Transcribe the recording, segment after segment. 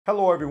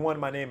Hello everyone,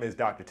 my name is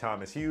Dr.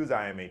 Thomas Hughes.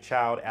 I am a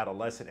child,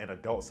 adolescent, and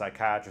adult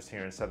psychiatrist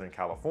here in Southern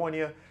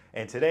California.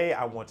 And today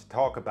I want to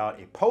talk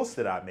about a post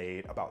that I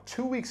made about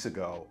 2 weeks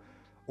ago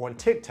on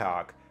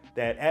TikTok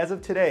that as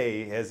of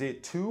today has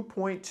hit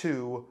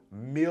 2.2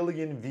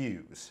 million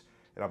views.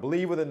 And I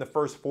believe within the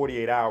first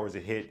 48 hours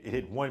it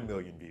hit 1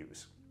 million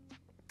views.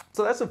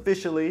 So that's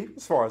officially,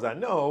 as far as I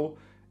know,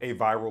 a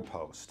viral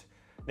post.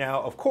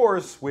 Now, of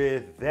course,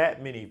 with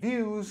that many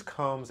views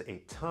comes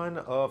a ton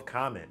of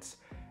comments.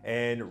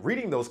 And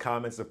reading those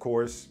comments, of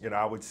course,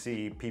 I would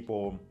see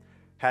people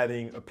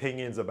having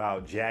opinions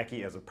about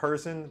Jackie as a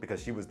person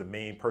because she was the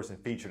main person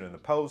featured in the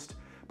post.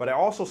 But I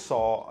also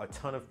saw a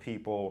ton of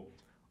people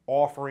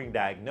offering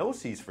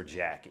diagnoses for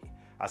Jackie.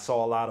 I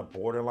saw a lot of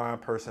borderline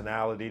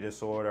personality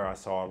disorder. I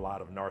saw a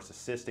lot of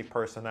narcissistic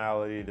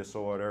personality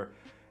disorder.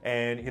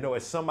 And,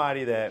 as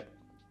somebody that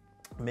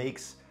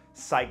makes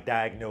psych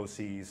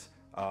diagnoses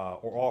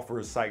or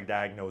offers psych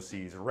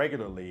diagnoses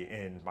regularly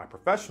in my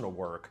professional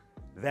work,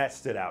 that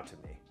stood out to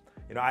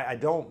me. I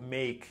don't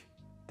make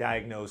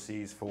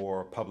diagnoses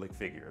for public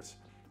figures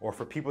or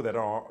for people that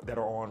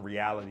are on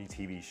reality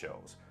TV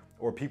shows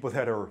or people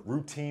that are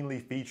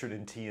routinely featured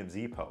in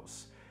TMZ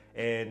posts.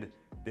 And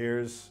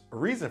there's a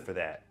reason for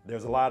that.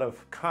 There's a lot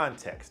of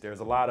context. There's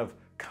a lot of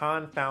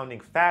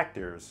confounding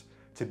factors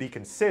to be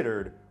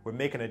considered when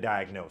making a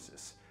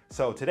diagnosis.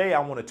 So today I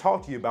want to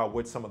talk to you about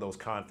what some of those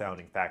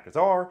confounding factors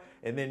are,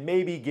 and then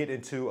maybe get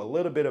into a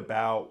little bit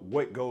about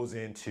what goes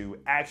into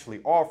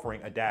actually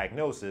offering a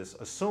diagnosis,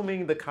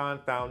 assuming the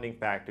confounding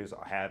factors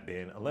have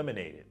been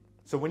eliminated.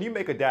 So when you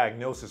make a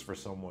diagnosis for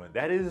someone,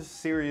 that is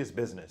serious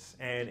business,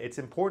 and it's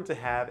important to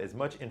have as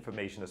much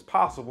information as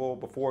possible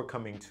before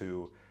coming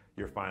to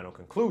your final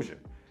conclusion.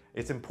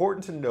 It's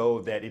important to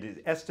know that it is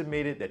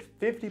estimated that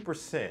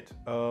 50%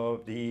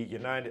 of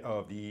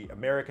the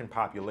American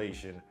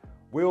population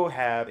will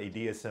have a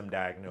DSM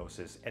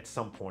diagnosis at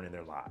some point in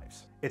their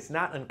lives. It's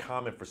not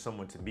uncommon for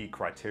someone to meet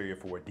criteria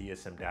for a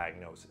DSM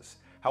diagnosis.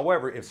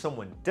 However, if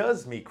someone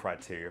does meet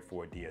criteria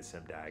for a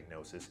DSM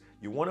diagnosis,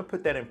 you want to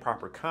put that in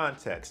proper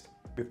context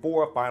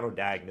before a final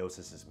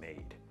diagnosis is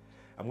made.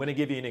 I'm going to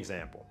give you an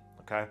example,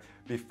 okay?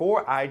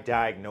 Before I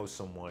diagnose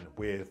someone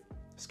with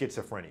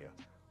schizophrenia,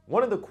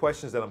 one of the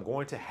questions that I'm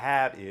going to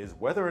have is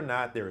whether or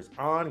not there is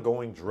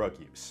ongoing drug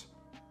use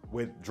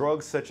with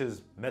drugs such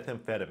as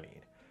methamphetamine,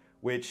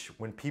 which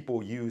when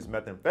people use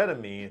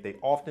methamphetamine, they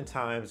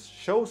oftentimes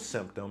show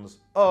symptoms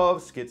of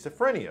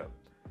schizophrenia.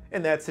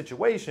 In that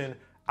situation,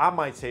 I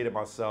might say to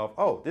myself,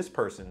 oh, this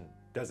person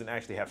doesn't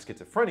actually have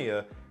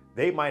schizophrenia.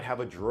 They might have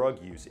a drug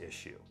use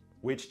issue,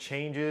 which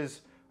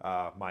changes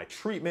my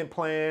treatment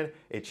plan.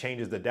 It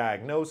changes the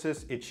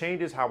diagnosis. It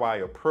changes how I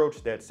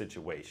approach that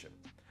situation.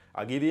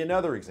 I'll give you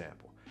another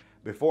example.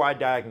 Before I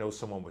diagnose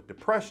someone with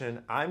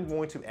depression, I'm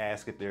going to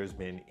ask if there's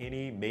been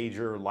any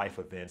major life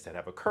events that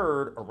have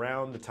occurred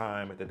around the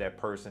time that that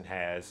person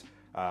has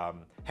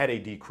had a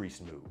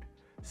decreased mood,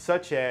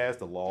 such as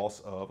the loss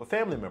of a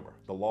family member,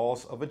 the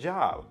loss of a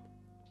job.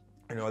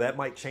 That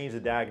might change the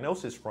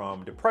diagnosis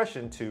from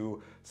depression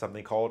to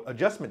something called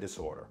adjustment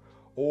disorder,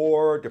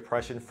 or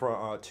depression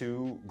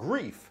to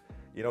grief.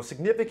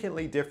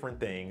 Significantly different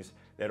things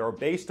that are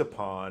based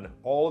upon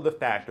all of the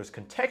factors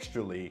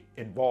contextually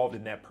involved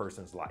in that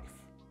person's life.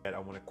 And I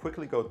want to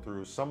quickly go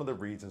through some of the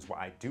reasons why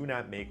I do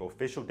not make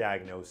official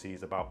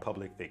diagnoses about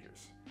public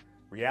figures,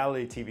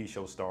 reality TV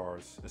show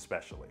stars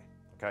especially,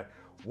 okay?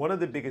 One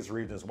of the biggest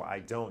reasons why I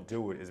don't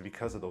do it is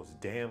because of those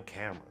damn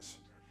cameras,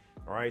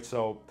 all right?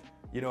 So,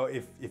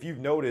 if you've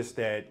noticed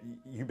that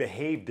you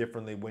behave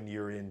differently when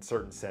you're in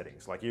certain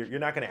settings, like you're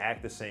not going to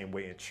act the same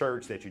way in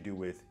church that you do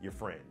with your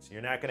friends.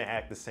 You're not going to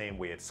act the same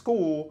way at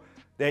school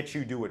that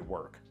you do at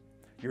work.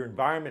 Your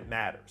environment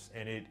matters,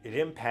 and it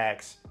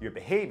impacts your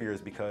behaviors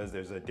because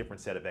there's a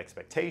different set of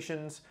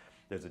expectations,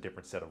 there's a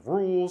different set of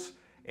rules,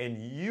 and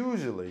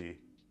usually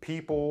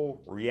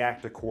people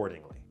react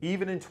accordingly.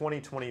 Even in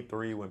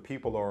 2023, when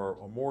people are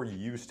more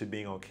used to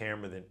being on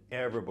camera than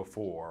ever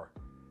before,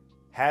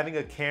 having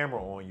a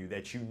camera on you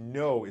that you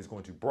know is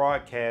going to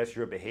broadcast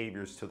your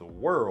behaviors to the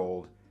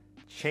world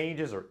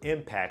changes or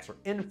impacts or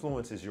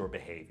influences your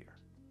behavior.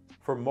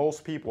 For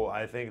most people,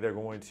 I think they're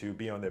going to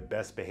be on their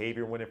best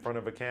behavior when in front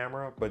of a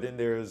camera, but then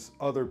there's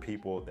other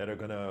people that are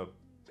gonna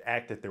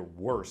act at their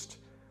worst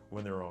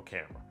when they're on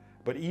camera.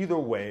 But either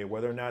way,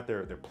 whether or not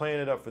they're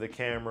playing it up for the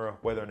camera,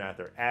 whether or not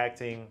they're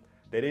acting,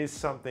 that is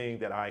something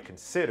that I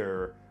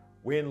consider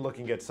when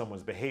looking at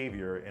someone's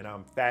behavior, and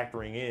I'm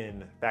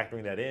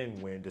factoring that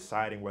in when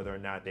deciding whether or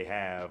not they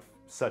have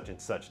such and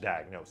such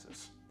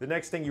diagnosis. The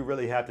next thing you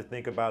really have to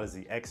think about is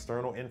the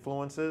external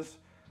influences.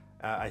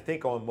 I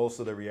think on most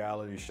of the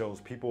reality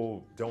shows,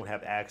 people don't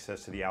have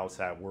access to the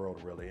outside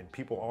world really, and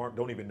people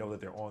don't even know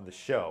that they're on the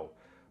show,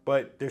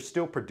 but there's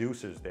still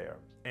producers there.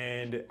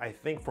 And I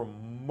think for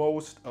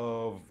most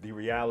of the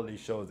reality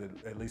shows,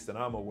 at least that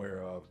I'm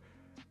aware of,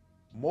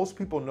 most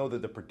people know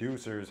that the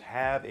producers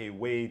have a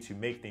way to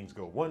make things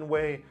go one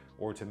way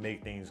or to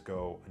make things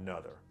go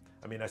another.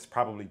 I mean, that's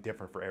probably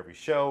different for every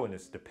show and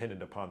it's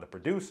dependent upon the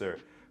producer,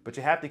 But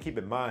you have to keep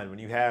in mind when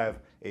you have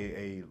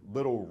a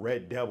little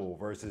red devil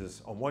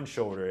versus on one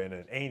shoulder and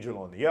an angel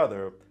on the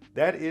other,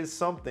 that is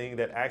something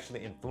that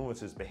actually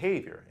influences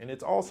behavior. And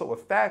it's also a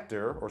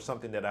factor or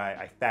something that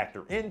I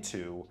factor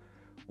into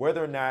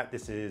whether or not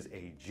this is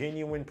a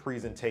genuine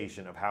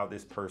presentation of how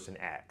this person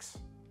acts.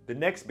 The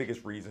next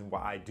biggest reason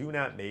why I do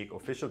not make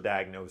official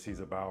diagnoses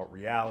about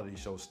reality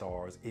show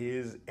stars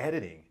is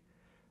editing.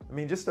 I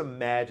mean, just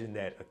imagine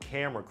that a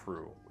camera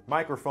crew with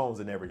microphones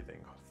and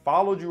everything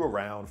followed you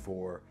around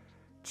for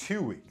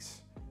 2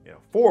 weeks,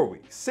 4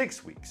 weeks,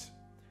 6 weeks,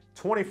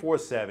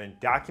 24/7,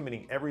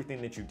 documenting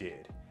everything that you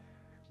did.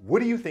 What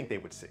do you think they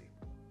would see?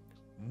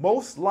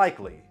 Most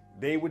likely,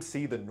 they would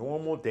see the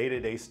normal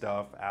day-to-day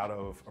stuff out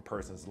of a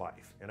person's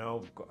life.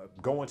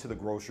 Going to the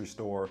grocery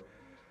store,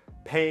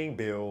 paying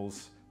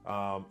bills,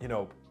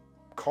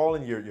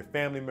 calling your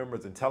family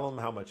members and telling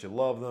them how much you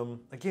love them.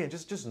 Again,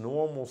 just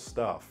normal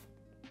stuff.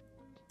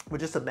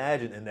 But just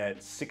imagine in that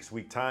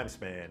 6-week time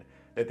span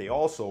that they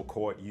also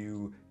caught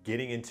you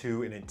getting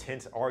into an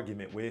intense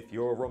argument with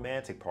your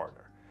romantic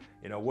partner.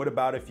 What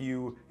about if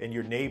you and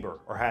your neighbor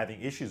are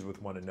having issues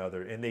with one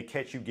another and they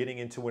catch you getting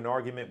into an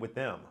argument with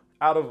them?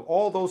 Out of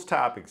all those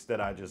topics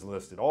that I just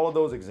listed, all of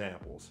those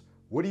examples,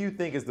 what do you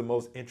think is the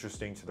most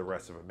interesting to the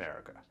rest of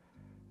America?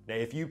 Now,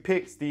 if you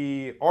picked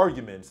the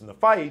arguments and the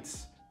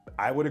fights,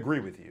 I would agree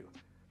with you.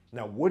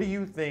 Now, what do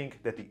you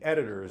think that the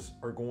editors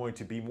are going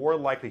to be more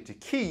likely to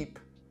keep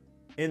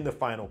in the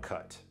final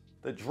cut?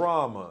 The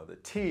drama, the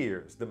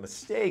tears, the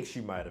mistakes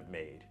you might have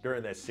made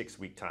during that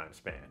 6-week time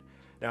span.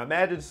 Now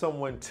imagine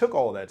someone took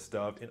all that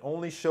stuff and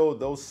only showed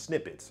those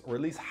snippets, or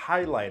at least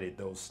highlighted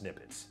those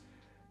snippets.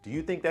 Do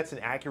you think that's an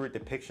accurate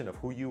depiction of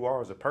who you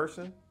are as a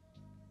person?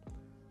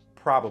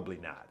 Probably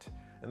not.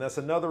 And that's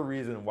another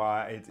reason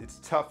why it's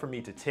tough for me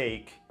to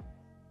take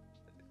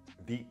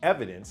the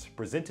evidence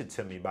presented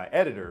to me by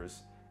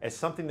editors as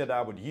something that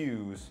I would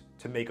use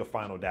to make a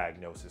final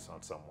diagnosis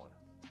on someone.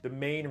 The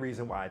main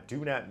reason why I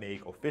do not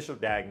make official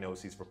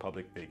diagnoses for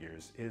public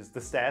figures is the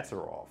stats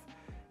are off.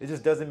 It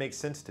just doesn't make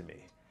sense to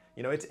me.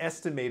 It's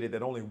estimated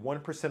that only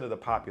 1% of the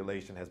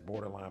population has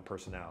borderline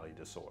personality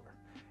disorder.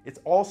 It's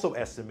also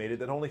estimated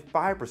that only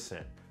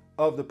 5%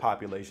 of the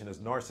population has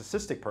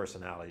narcissistic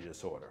personality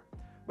disorder.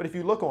 But if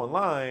you look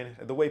online,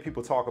 the way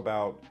people talk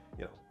about,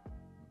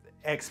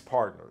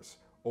 ex-partners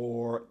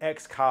or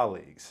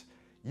ex-colleagues,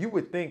 you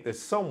would think that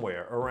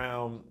somewhere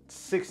around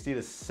 60 to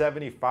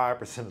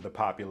 75% of the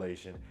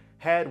population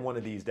had one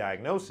of these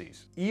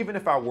diagnoses. Even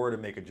if I were to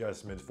make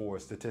adjustments for a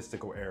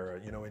statistical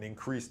error, and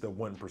increase the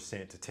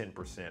 1% to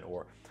 10%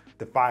 or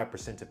the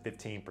 5% to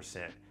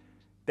 15%,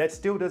 that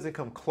still doesn't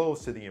come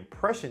close to the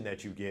impression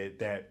that you get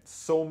that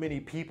so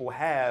many people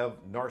have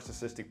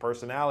narcissistic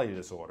personality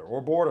disorder or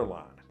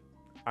borderline.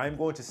 I'm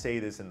going to say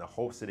this in the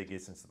hopes that it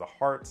gets into the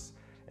hearts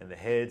and the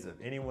heads of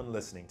anyone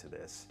listening to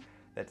this,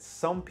 that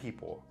some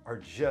people are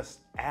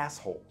just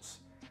assholes.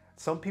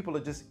 Some people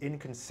are just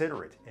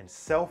inconsiderate and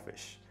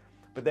selfish.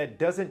 But that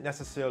doesn't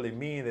necessarily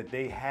mean that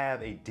they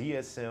have a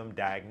DSM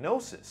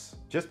diagnosis.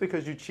 Just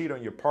because you cheat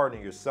on your partner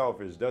and you're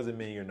selfish doesn't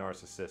mean you're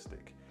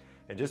narcissistic.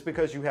 And just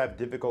because you have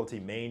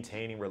difficulty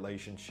maintaining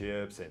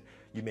relationships and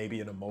you may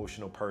be an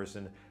emotional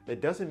person,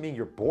 that doesn't mean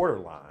you're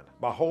borderline.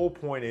 My whole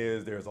point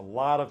is there's a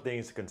lot of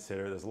things to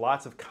consider. There's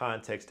lots of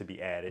context to be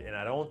added, and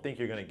I don't think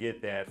you're gonna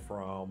get that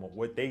from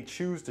what they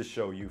choose to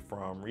show you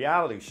from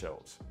reality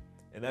shows.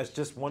 And that's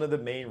just one of the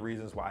main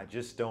reasons why I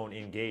just don't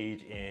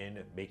engage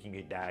in making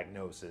a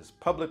diagnosis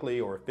publicly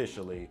or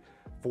officially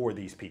for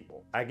these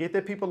people. I get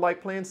that people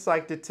like playing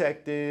psych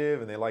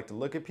detective and they like to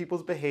look at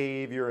people's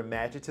behavior and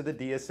match it to the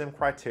DSM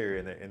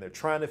criteria, and they're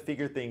trying to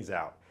figure things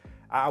out.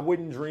 I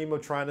wouldn't dream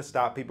of trying to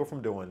stop people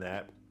from doing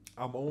that.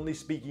 I'm only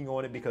speaking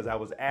on it because I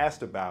was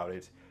asked about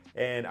it,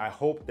 and I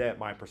hope that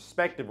my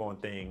perspective on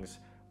things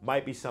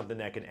might be something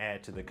that can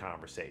add to the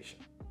conversation.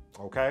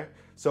 Okay?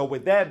 So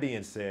with that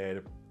being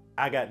said,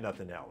 I got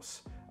nothing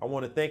else. I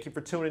want to thank you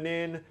for tuning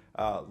in.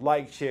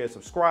 Like, share,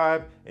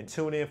 subscribe, and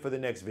tune in for the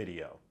next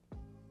video.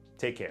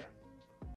 Take care.